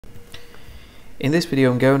In this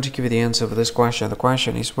video, I'm going to give you the answer for this question. The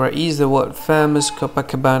question is, where is the world famous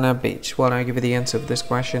Copacabana Beach? Well, I give you the answer for this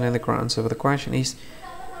question, and the correct answer for the question is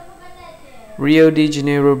Rio de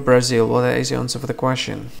Janeiro, Brazil. Well, that is the answer for the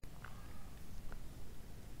question.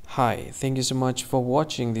 Hi, thank you so much for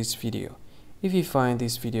watching this video. If you find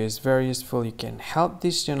this video is very useful, you can help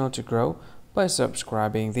this channel to grow by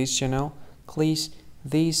subscribing this channel. Please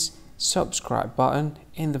this subscribe button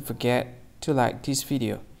and don't forget to like this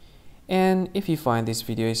video. And if you find this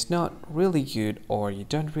video is not really good, or you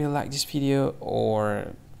don't really like this video,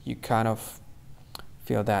 or you kind of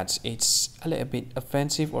feel that it's a little bit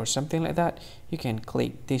offensive or something like that, you can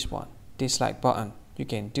click this one, dislike button. You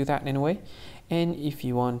can do that anyway. And if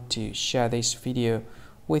you want to share this video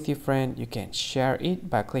with your friend, you can share it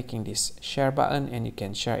by clicking this share button, and you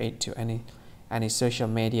can share it to any social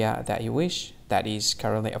media that you wish that is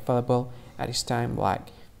currently available at this time, like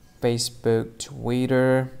Facebook,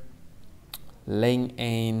 Twitter,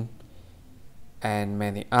 LinkedIn, and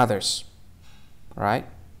many others, right?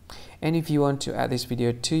 And if you want to add this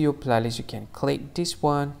video to your playlist, you can click this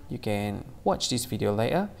one. You can watch this video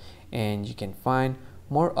later, and you can find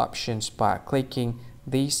more options by clicking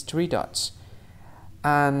these three dots.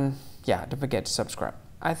 And yeah, don't forget to subscribe.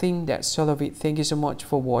 I think that's all of it. Thank you so much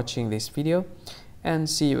for watching this video, and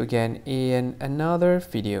see you again in another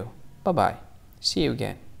video. Bye bye. See you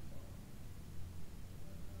again.